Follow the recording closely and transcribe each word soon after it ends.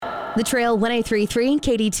The Trail 103.3,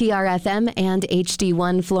 KDTR-FM, and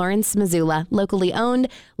HD1 Florence, Missoula. Locally owned,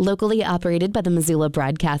 locally operated by the Missoula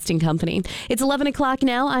Broadcasting Company. It's 11 o'clock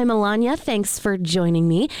now. I'm Alanya. Thanks for joining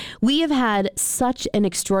me. We have had such an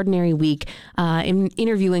extraordinary week in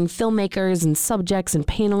interviewing filmmakers and subjects and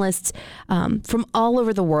panelists from all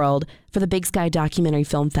over the world for the Big Sky Documentary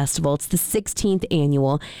Film Festival. It's the 16th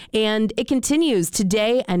annual, and it continues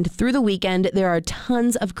today and through the weekend. There are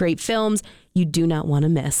tons of great films you do not want to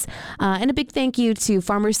miss. And a big thank you to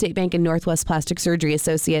Farmers State Bank and Northwest Plastic Surgery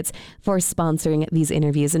Associates for sponsoring these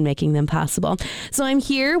interviews and making them possible. So I'm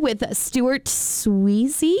here with Stuart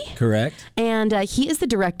Sweezy. Correct. And he is the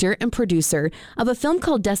director and producer of a film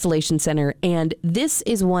called Desolation Center. And this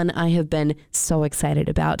is one I have been so excited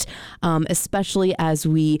about, especially as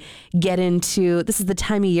we get into, this is the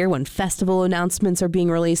time of year when festival announcements are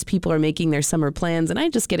being released. People are making their summer plans. And I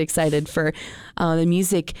just get excited for the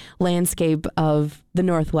music landscape of the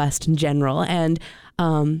Northwest in general. And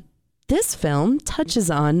this film touches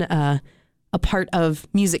on a part of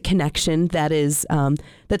Music Connection that is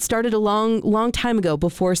that started a long time ago,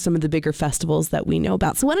 before some of the bigger festivals that we know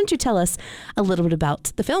about. So why don't you tell us a little bit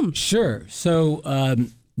about the film? Sure. So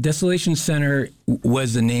Desolation Center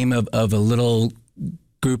was the name of a little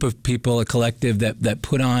group of people, a collective that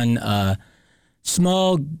put on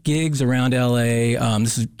small gigs around LA.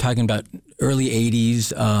 This is talking about early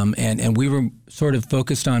 80s, and we were sort of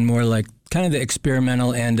focused on more like kind of the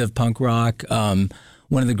experimental end of punk rock.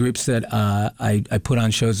 One of the groups that I put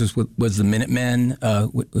on shows was the Minutemen.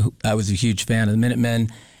 I was a huge fan of the Minutemen.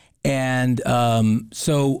 And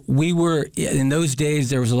so we were, in those days,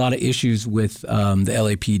 there was a lot of issues with the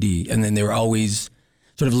LAPD. And then they were always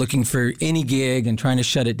sort of looking for any gig and trying to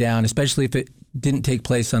shut it down, especially if it didn't take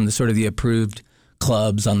place on the sort of the approved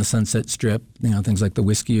clubs on the Sunset Strip, things like the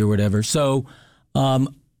Whiskey or whatever. So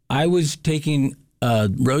I was taking a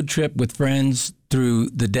road trip with friends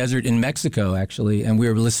through the desert in Mexico, actually, and we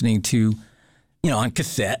were listening to, on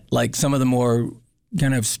cassette, like some of the more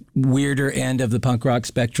kind of weirder end of the punk rock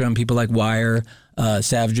spectrum, people like Wire,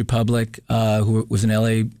 Savage Republic, who was an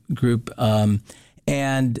LA group.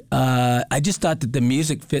 And I just thought that the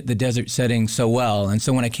music fit the desert setting so well. And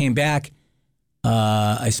so when I came back,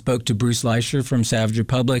 I spoke to Bruce Leisher from Savage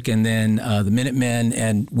Republic, and then the Minutemen,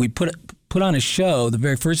 and we put on a show. The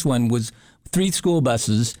very first one was 3 school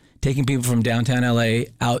buses taking people from downtown LA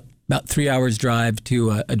out about 3 hours drive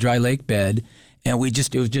to a dry lake bed, and it was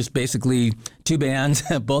just basically 2 bands,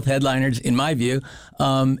 both headliners in my view,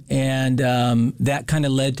 and that kind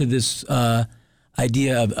of led to this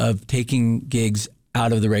idea of taking gigs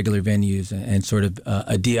out of the regular venues and sort of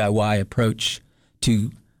a DIY approach to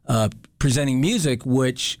presenting music,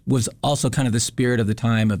 which was also kind of the spirit of the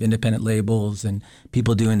time of independent labels and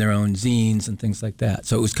people doing their own zines and things like that.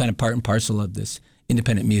 So it was kind of part and parcel of this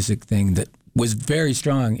independent music thing that was very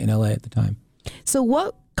strong in LA at the time. So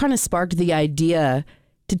what kind of sparked the idea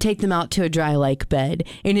to take them out to a dry lake bed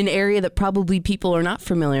in an area that probably people are not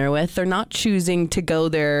familiar with? They're not choosing to go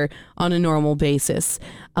there on a normal basis,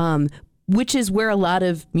 which is where a lot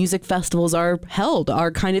of music festivals are held,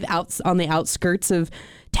 are kind of out on the outskirts of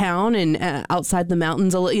town and outside the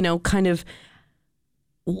mountains, kind of.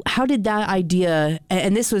 How did that idea,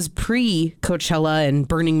 and this was pre-Coachella and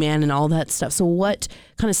Burning Man and all that stuff, so what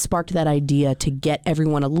kind of sparked that idea to get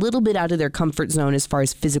everyone a little bit out of their comfort zone as far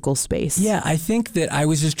as physical space? Yeah, I think that I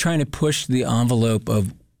was just trying to push the envelope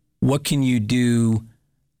of what can you do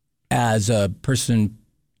as a person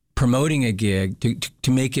promoting a gig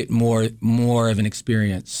to make it more of an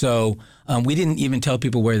experience. So we didn't even tell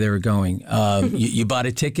people where they were going. You bought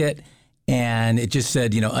a ticket, and it just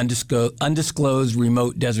said, undisclosed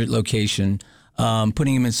remote desert location.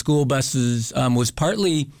 Putting them in school buses was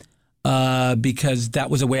partly because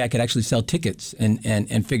that was a way I could actually sell tickets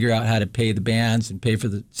and figure out how to pay the bands and pay for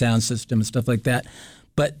the sound system and stuff like that.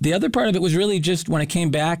 But the other part of it was really just when I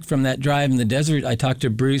came back from that drive in the desert, I talked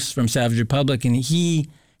to Bruce from Savage Republic, and he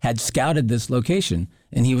had scouted this location.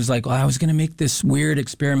 And he was like, well, I was going to make this weird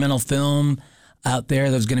experimental film out there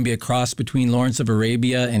that was going to be a cross between Lawrence of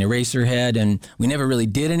Arabia and Eraserhead, and we never really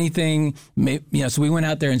did anything. So we went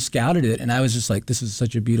out there and scouted it, and I was just like, this is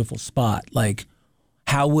such a beautiful spot. Like,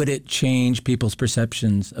 how would it change people's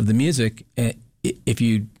perceptions of the music if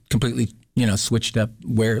you completely, switched up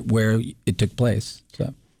where it took place?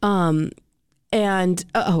 So.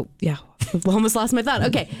 Almost lost my thought.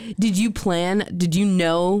 Okay. Did you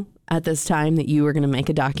know at this time that you were going to make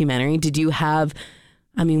a documentary? Did you have,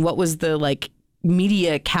 what was the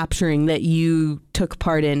media capturing that you took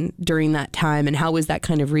part in during that time, and how was that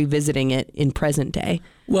kind of revisiting it in present day?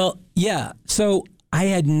 Well, yeah. So I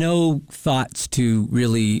had no thoughts to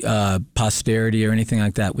really posterity or anything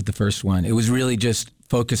like that with the first one. It was really just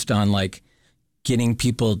focused on like getting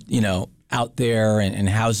people, out there and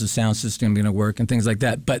how's the sound system going to work and things like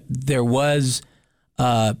that. But there was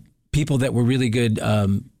people that were really good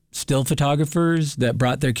still photographers that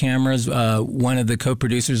brought their cameras. One of the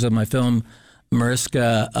co-producers of my film,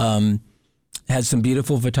 Mariska, had some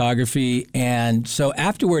beautiful photography. And so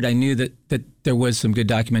afterward, I knew that there was some good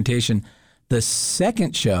documentation. The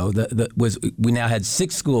second show we now had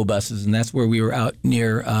 6 school buses, and that's where we were out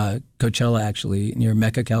near Coachella, actually, near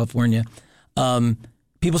Mecca, California.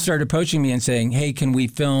 People started approaching me and saying, hey, can we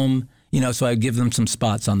film? So I'd give them some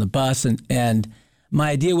spots on the bus. And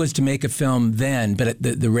my idea was to make a film then, but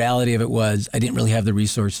the reality of it was I didn't really have the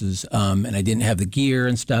resources and I didn't have the gear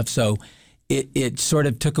and stuff. So it sort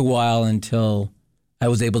of took a while until I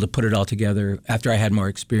was able to put it all together after I had more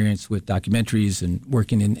experience with documentaries and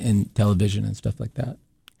working in television and stuff like that.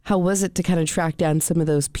 How was it to kind of track down some of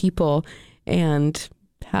those people and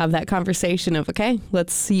have that conversation of, okay,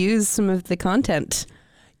 let's use some of the content?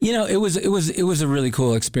 It was a really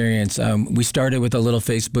cool experience. We started with a little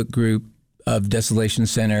Facebook group of Desolation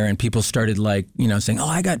Center, and people started saying, oh,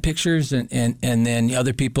 I got pictures. And then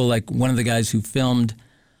other people, like one of the guys who filmed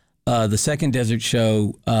the second Desert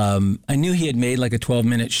show, I knew he had made like a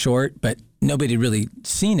 12-minute short, but nobody had really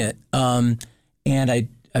seen it. And I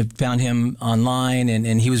found him online,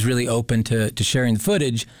 and he was really open to sharing the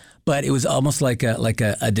footage. But it was almost like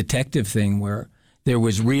a detective thing where there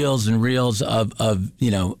was reels and reels of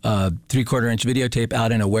 3/4-inch videotape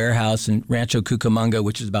out in a warehouse in Rancho Cucamonga,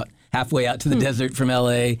 which is about halfway out to the desert from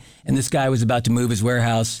LA. And this guy was about to move his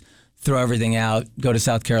warehouse, throw everything out, go to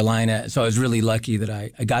South Carolina. So I was really lucky that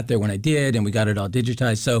I got there when I did, and we got it all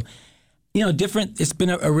digitized. So, it's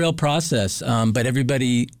been a real process. But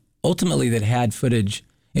everybody ultimately that had footage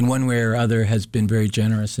in one way or other has been very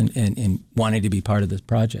generous in wanting to be part of this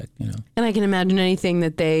project, And I can imagine anything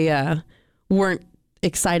that they weren't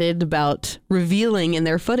excited about revealing in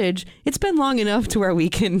their footage. It's been long enough to where we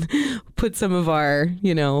can put some of our,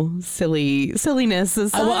 silliness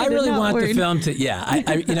aside. Well, I really want the film to,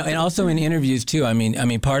 and also in interviews too. I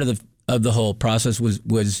mean, part of the whole process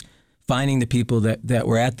was finding the people that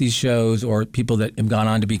were at these shows, or people that have gone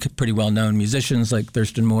on to be pretty well-known musicians like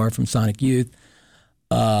Thurston Moore from Sonic Youth,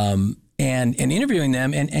 and interviewing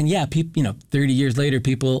them. And people, 30 years later,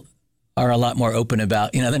 people are a lot more open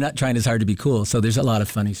about, they're not trying as hard to be cool. So there's a lot of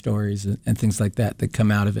funny stories and things like that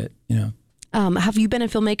come out of it, Have you been a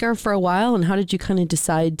filmmaker for a while, and how did you kind of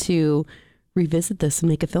decide to revisit this and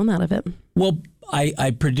make a film out of it? Well,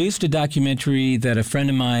 I produced a documentary that a friend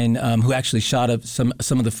of mine who actually shot up some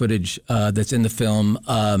of the footage that's in the film.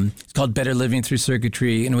 It's called Better Living Through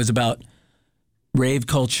Circuitry, and it was about rave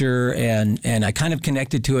culture, and I kind of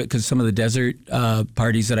connected to it because some of the desert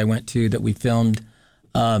parties that I went to that we filmed,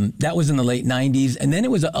 that was in the late 90s. And then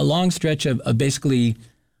it was a long stretch of basically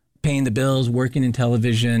paying the bills, working in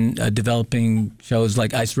television, developing shows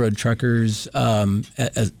like Ice Road Truckers,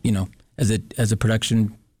 as a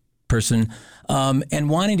production person, and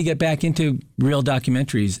wanting to get back into real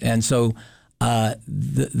documentaries. And so I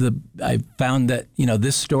found that,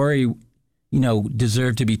 this story,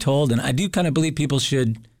 deserved to be told. And I do kind of believe people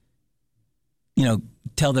should,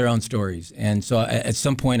 tell their own stories. And so at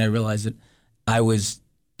some point I realized that I was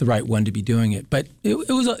the right one to be doing it. But it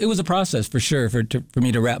was a process for sure for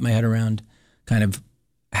me to wrap my head around kind of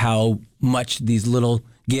how much these little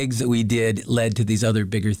gigs that we did led to these other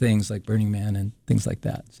bigger things like Burning Man and things like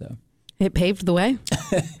that. So it paved the way.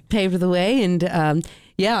 And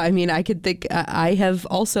I could think I have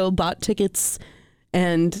also bought tickets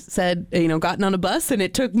and said, gotten on a bus, and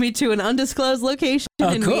it took me to an undisclosed location,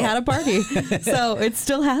 and cool. We had a party. So it's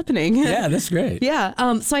still happening. Yeah, that's great. Yeah.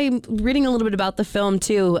 So I'm reading a little bit about the film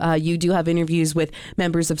too. You do have interviews with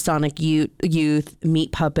members of Sonic Youth,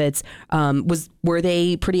 Meat Puppets. Were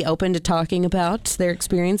they pretty open to talking about their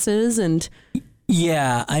experiences? And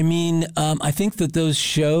yeah, I think that those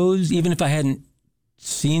shows, even if I hadn't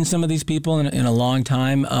seen some of these people in a long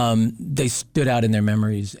time, they stood out in their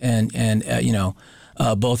memories, and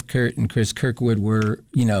both Kurt and Chris Kirkwood were,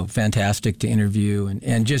 fantastic to interview,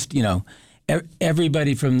 and just,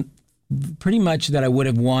 everybody from pretty much that I would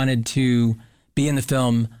have wanted to be in the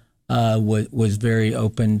film was very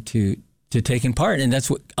open to taking part. And that's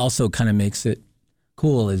what also kind of makes it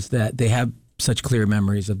cool, is that they have such clear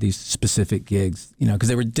memories of these specific gigs, because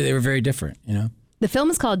they were very different, The film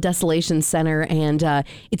is called Desolation Center, and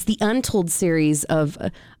it's the untold series of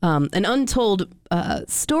an untold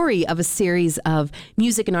story of a series of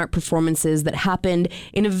music and art performances that happened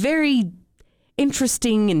in a very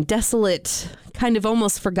interesting and desolate, kind of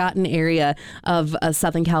almost forgotten area of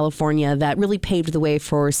Southern California that really paved the way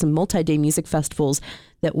for some multi-day music festivals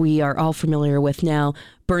that we are all familiar with now,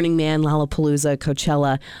 Burning Man, Lollapalooza,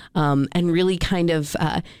 Coachella, and really kind of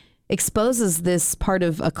exposes this part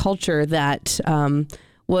of a culture that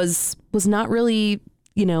was not really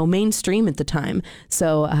mainstream at the time.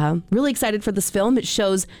 So really excited for this film. It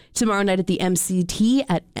shows tomorrow night at the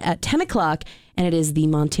MCT at 10 o'clock, and it is the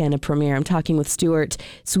Montana premiere. I'm talking with Stuart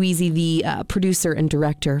Sweezy, the producer and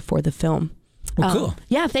director for the film. Well, cool.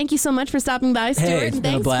 Yeah, thank you so much for stopping by, Stuart. Hey, it's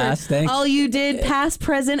been a blast. For all you did, past,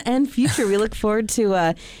 present, and future. We look forward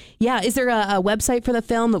to, is there a website for the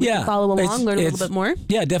film that we can follow along, learn a little bit more?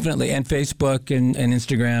 Yeah, definitely. And Facebook and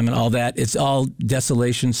Instagram and all that. It's all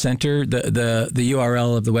Desolation Center. The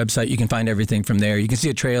URL of the website, you can find everything from there. You can see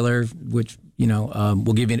a trailer, which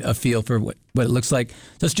will give you a feel for what it looks like.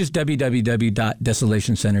 So it's just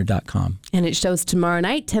www.desolationcenter.com. And it shows tomorrow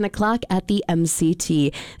night, 10 o'clock at the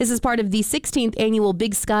MCT. This is part of the 16th annual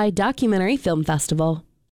Big Sky Documentary Film Festival.